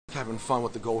having fun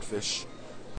with the goldfish.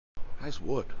 Nice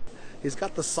wood. He's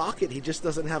got the socket, he just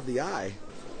doesn't have the eye.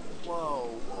 Whoa,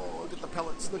 whoa, look at the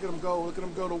pellets. Look at him go. Look at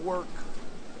him go to work.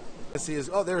 Let's see his,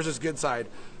 oh, there's his good side.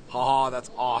 Oh, that's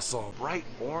awesome. Bright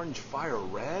orange, fire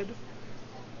red?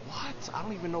 What? I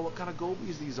don't even know what kind of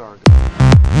gobies these are.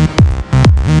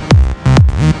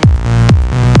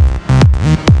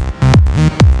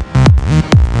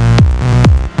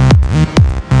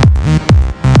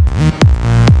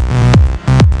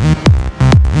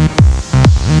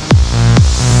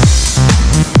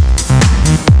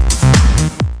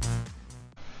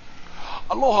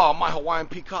 Aloha, my Hawaiian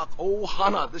peacock,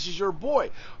 ohana. This is your boy,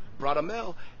 Brother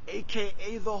Mel,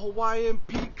 aka the Hawaiian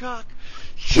Peacock,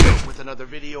 here with another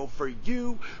video for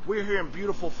you. We're here in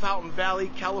beautiful Fountain Valley,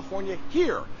 California,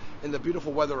 here in the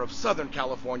beautiful weather of Southern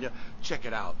California. Check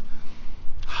it out.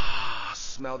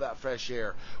 Smell that fresh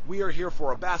air. We are here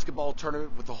for a basketball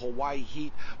tournament with the Hawaii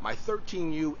Heat, my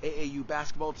 13U AAU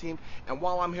basketball team. And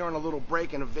while I'm here on a little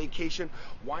break and a vacation,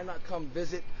 why not come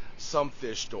visit some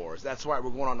fish stores? That's right,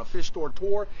 we're going on a fish store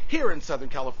tour here in Southern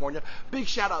California. Big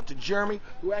shout out to Jeremy,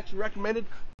 who actually recommended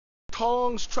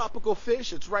TONGS Tropical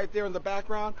Fish. It's right there in the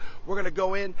background. We're gonna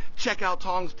go in, check out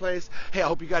TONGS place. Hey, I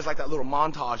hope you guys like that little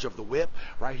montage of the whip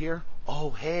right here.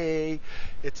 Oh, hey,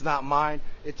 it's not mine.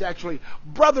 It's actually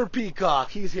Brother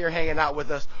Peacock. He's here hanging out with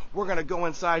us. We're gonna go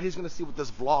inside. He's gonna see what this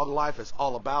vlog life is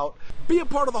all about. Be a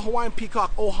part of the Hawaiian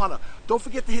Peacock Ohana. Don't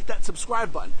forget to hit that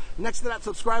subscribe button. Next to that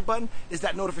subscribe button is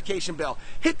that notification bell.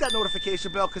 Hit that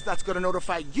notification bell because that's gonna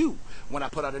notify you when I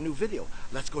put out a new video.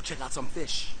 Let's go check out some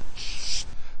fish.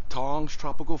 TONGS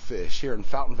Tropical Fish here in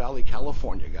Fountain Valley,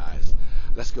 California, guys.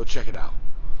 Let's go check it out.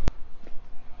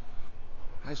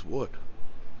 Nice wood.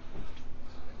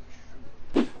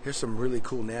 Here's some really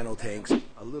cool nano tanks.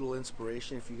 A little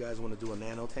inspiration if you guys want to do a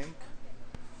nano tank.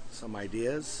 Some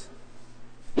ideas.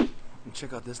 And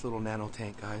check out this little nano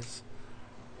tank, guys.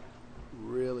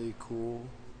 Really cool.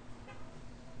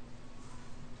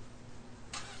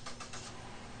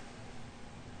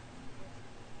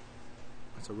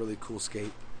 That's a really cool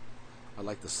scape. I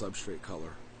like the substrate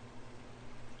color.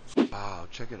 Wow,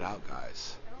 check it out,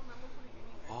 guys.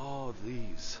 All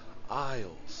these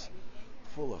aisles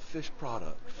full of fish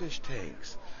product, fish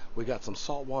tanks. We got some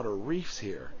saltwater reefs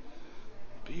here.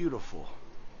 Beautiful.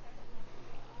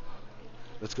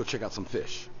 Let's go check out some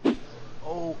fish.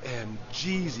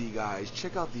 OMGZ, guys.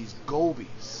 Check out these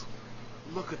gobies.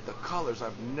 Look at the colors.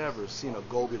 I've never seen a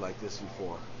goby like this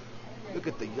before. Look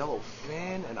at the yellow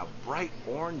fin and a bright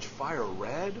orange fire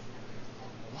red.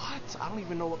 What? I don't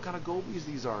even know what kind of gobies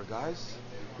these are, guys.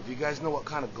 If you guys know what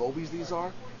kind of gobies these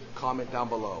are, comment down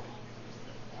below.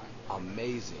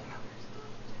 Amazing.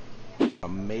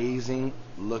 Amazing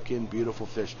looking, beautiful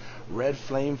fish. Red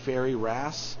flame fairy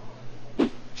wrasse.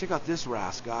 Check out this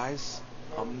wrasse, guys.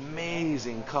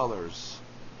 Amazing colors.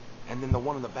 And then the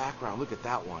one in the background, look at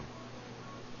that one.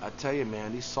 I tell you,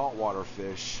 man, these saltwater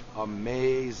fish,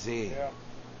 amazing.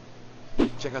 Yeah.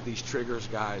 Check out these triggers,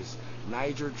 guys.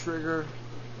 Niger trigger,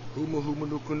 Huma Huma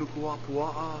Nuku Nuku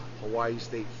Apua'a, Hawaii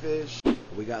State fish.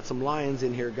 We got some lions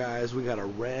in here, guys. We got a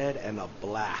red and a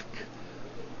black.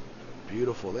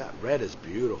 Beautiful. That red is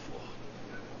beautiful.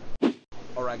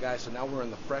 Alright, guys, so now we're in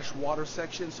the freshwater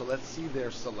section, so let's see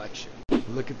their selection.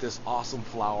 Look at this awesome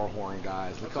flower horn,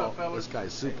 guys. Look how this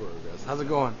guy's super aggressive. How's it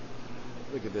going?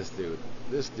 Look at this dude.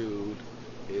 This dude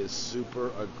is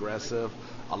super aggressive.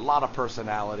 A lot of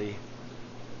personality.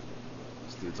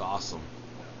 This dude's awesome.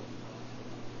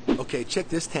 Okay, check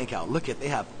this tank out. Look at, they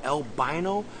have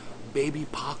albino baby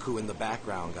pacu in the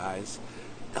background, guys.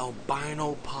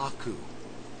 Albino pacu.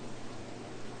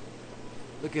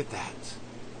 Look at that.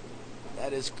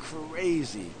 That is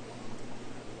crazy.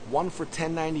 One for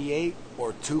 $10.98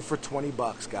 or two for 20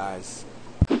 bucks, guys.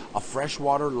 A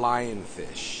freshwater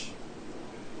lionfish.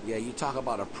 Yeah, you talk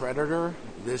about a predator,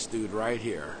 this dude right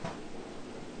here.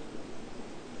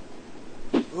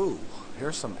 Ooh,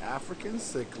 here's some African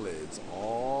cichlids.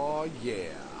 Oh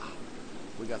yeah.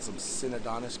 We got some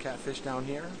Synodontis catfish down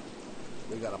here.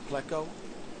 We got a pleco.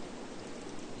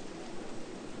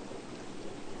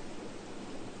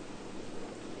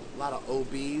 A lot of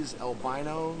OBs,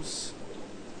 albinos.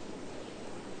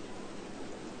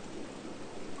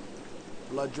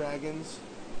 Blood dragons.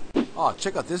 Oh,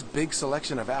 check out this big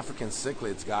selection of African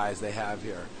cichlids, guys, they have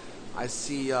here. I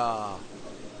see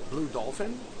blue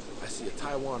dolphin. I see a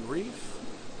Taiwan reef.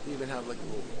 They even have like a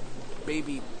little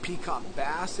baby peacock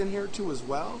bass in here too as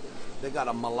well. They got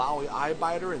a Malawi eye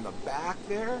biter in the back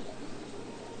there.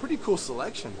 Pretty cool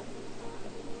selection.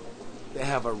 They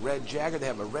have a red jagger. They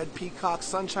have a red peacock,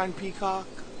 sunshine peacock.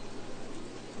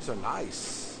 These are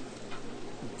nice.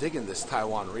 digging this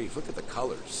Taiwan reef. Look at the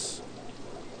colors.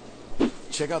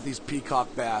 Check out these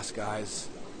peacock bass, guys.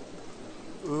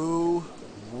 Ooh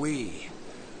wee.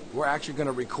 We're actually going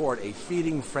to record a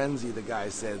feeding frenzy, the guy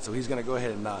said. So he's going to go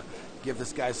ahead and give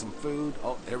this guy some food.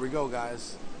 Oh, here we go,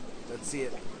 guys. Let's see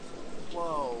it.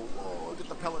 Whoa, whoa, look at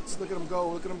the pellets. Look at them go.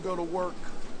 Look at them go to work.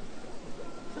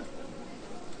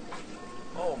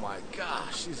 Oh my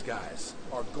gosh, these guys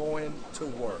are going to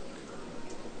work.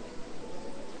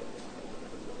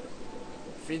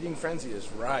 Feeding frenzy is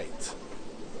right.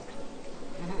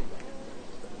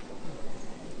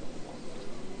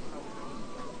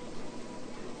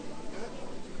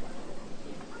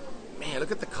 Man,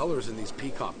 look at the colors in these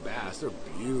peacock bass. They're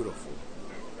beautiful.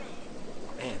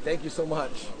 Man, thank you so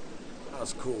much. That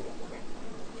was cool.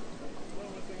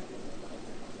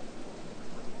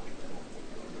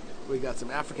 We got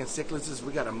some African cichlids.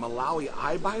 We got a Malawi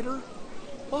eye biter.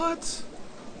 What?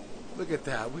 Look at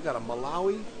that. We got a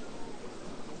Malawi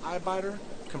eye biter.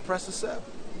 Compressicep.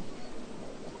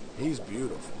 He's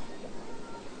beautiful.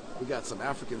 We got some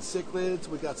African cichlids.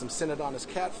 We got some Synodontis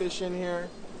catfish in here.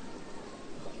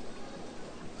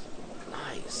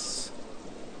 Nice.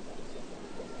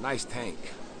 Nice tank.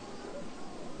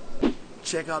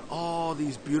 Check out all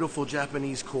these beautiful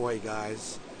Japanese koi,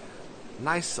 guys.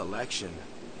 Nice selection.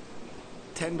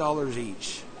 $10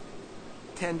 each.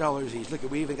 $10 each. Look,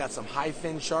 we even got some high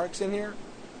fin sharks in here.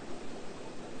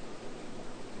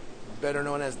 Better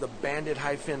known as the banded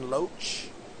high fin loach.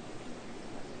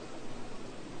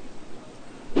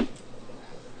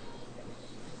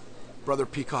 Brother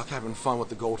Peacock having fun with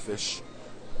the goldfish.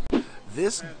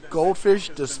 This goldfish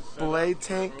display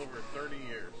tank.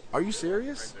 Are you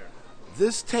serious?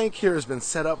 This tank here has been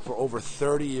set up for over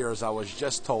 30 years, I was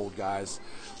just told, guys.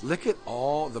 Look at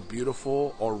all the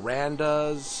beautiful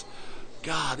orandas.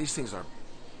 God, these things are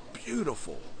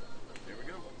beautiful. Here we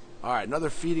go. All right, another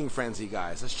feeding frenzy,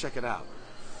 guys. Let's check it out.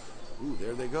 Ooh,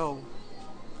 there they go.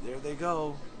 There they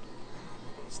go.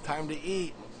 It's time to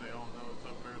eat. Once they all know it's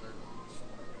up further.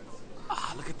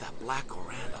 Ah, look at that black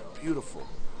oranda. Beautiful.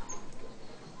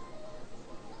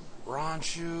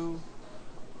 Ranchu.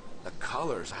 The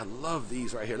colors. I love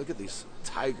these right here. Look at these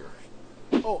tigers.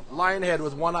 Oh, lion head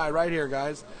with one eye right here,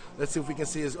 guys. Let's see if we can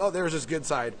see his. Oh, there's his good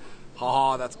side.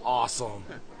 Oh, that's awesome.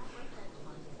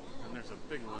 And there's a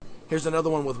big one. Here's another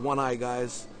one with one eye,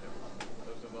 guys.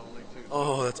 Those are the only two.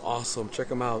 Oh, that's awesome. Check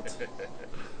them out.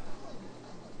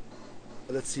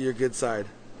 Let's see your good side.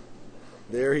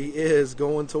 There he is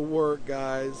going to work,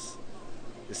 guys.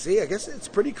 You see, I guess it's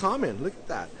pretty common. Look at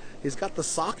that. He's got the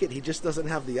socket. He just doesn't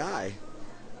have the eye.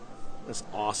 That's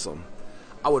awesome.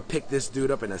 I would pick this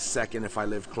dude up in a second if I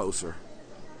lived closer.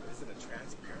 Is it a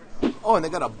transparent? Oh, and they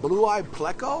got a blue-eyed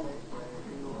pleco?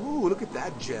 Ooh, look at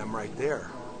that gem right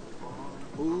there.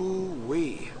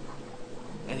 Ooh-wee.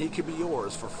 And he could be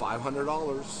yours for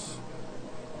 $500.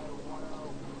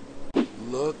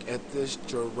 Look at this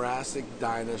Jurassic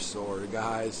dinosaur,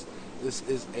 guys. This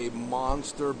is a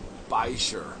monster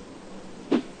bisher.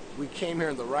 We came here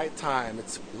in the right time.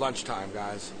 It's lunchtime,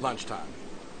 guys. Lunchtime.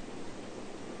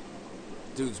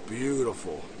 Dude's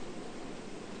beautiful.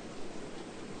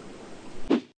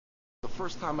 The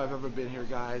first time I've ever been here,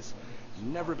 guys.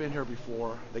 Never been here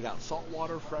before. They got salt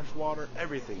water, fresh water,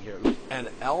 everything here. And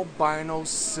albino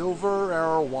silver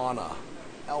arowana.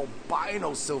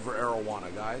 Albino silver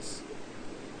arowana, guys.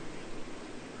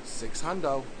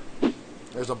 $600.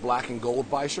 There's a black and gold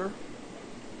bisher.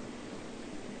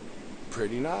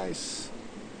 Pretty nice.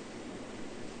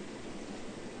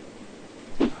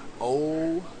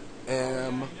 OMGZ.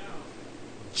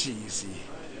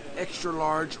 Extra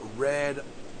large red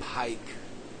pike,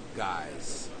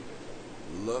 guys.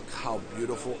 Look how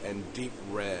beautiful and deep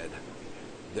red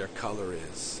their color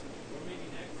is.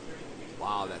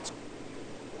 Wow, that's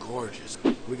gorgeous.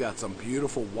 We got some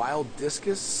beautiful wild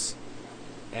discus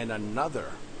and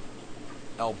another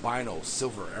albino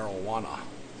silver arowana.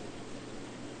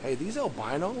 Hey, these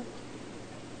albino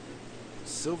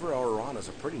silver arowanas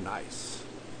are pretty nice.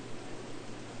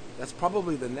 That's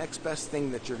probably the next best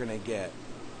thing that you're gonna get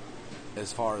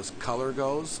as far as color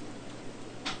goes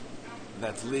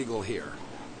that's legal here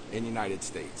in the United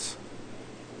States.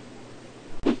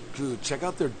 Dude, check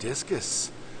out their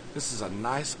discus. This is a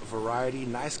nice variety,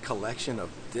 nice collection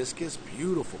of discus,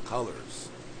 beautiful colors.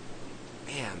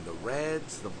 Man, the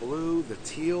reds, the blue, the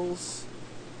teals.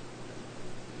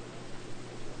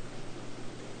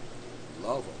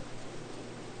 Love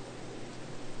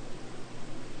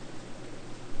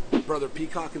them. Brother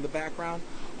Peacock in the background.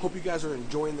 Hope you guys are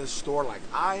enjoying this store like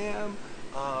I am.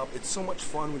 It's so much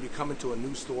fun when you come into a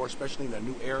new store, especially in a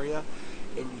new area,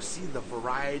 and you see the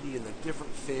variety and the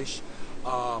different fish.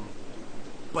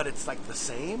 but it's like the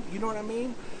same. You know what I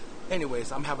mean?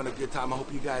 Anyways, I'm having a good time. I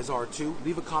hope you guys are too.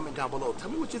 Leave a comment down below. Tell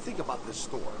me what you think about this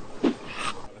store.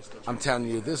 I'm telling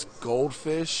you, this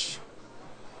goldfish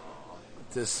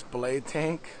display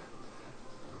tank,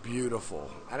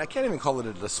 beautiful. And I can't even call it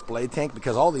a display tank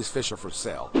because all these fish are for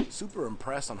sale. Super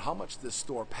impressed on how much this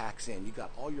store packs in. You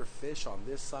got all your fish on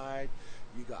this side.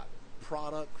 You got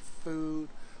product, food,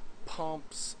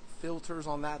 pumps, filters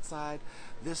on that side.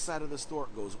 This side of the store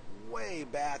goes way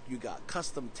back. You got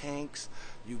custom tanks,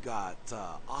 you got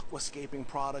aquascaping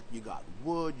product, you got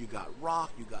wood, you got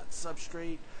rock, you got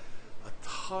substrate, a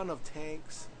ton of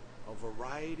tanks, a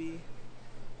variety.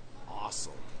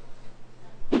 Awesome.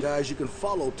 Guys, you can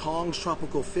follow Tongs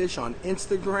Tropical Fish on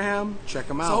Instagram. Check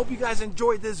them out. So I hope you guys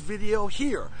enjoyed this video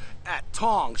here at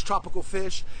Tongs Tropical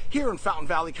Fish here in Fountain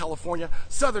Valley, California,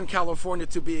 Southern California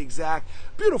to be exact.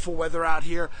 Beautiful weather out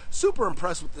here. Super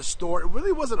impressed with this store. It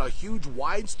really wasn't a huge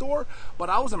wide store, but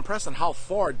I was impressed on how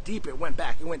far deep it went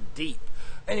back. It went deep.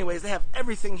 Anyways, they have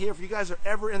everything here. If you guys are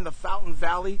ever in the Fountain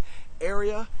Valley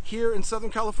area here in Southern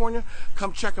California,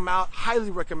 come check them out. Highly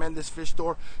recommend this fish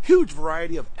store. Huge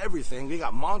variety of everything. They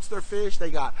got monster fish, they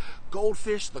got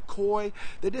goldfish, the koi.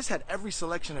 They just had every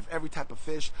selection of every type of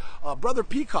fish. Brother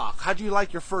Peacock, how'd you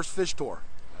like your first fish tour?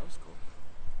 That was cool.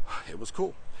 It was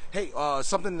cool. Hey,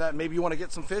 something that maybe you want to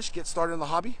get some fish, get started in the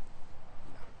hobby?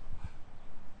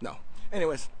 No.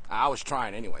 Anyways, I was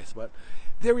trying anyways, but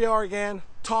there we are again,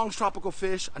 Tongs Tropical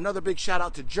Fish. Another big shout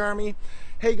out to Jeremy.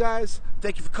 Hey guys,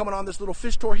 thank you for coming on this little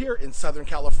fish tour here in Southern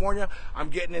California.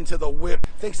 I'm getting into the whip.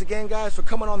 Thanks again guys for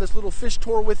coming on this little fish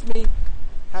tour with me.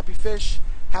 Happy fish,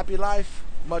 happy life,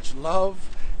 much love,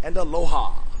 and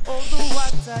aloha. Oh, the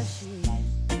water she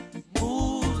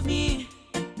moves me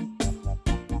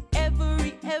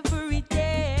every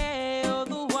day. Oh,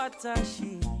 the water she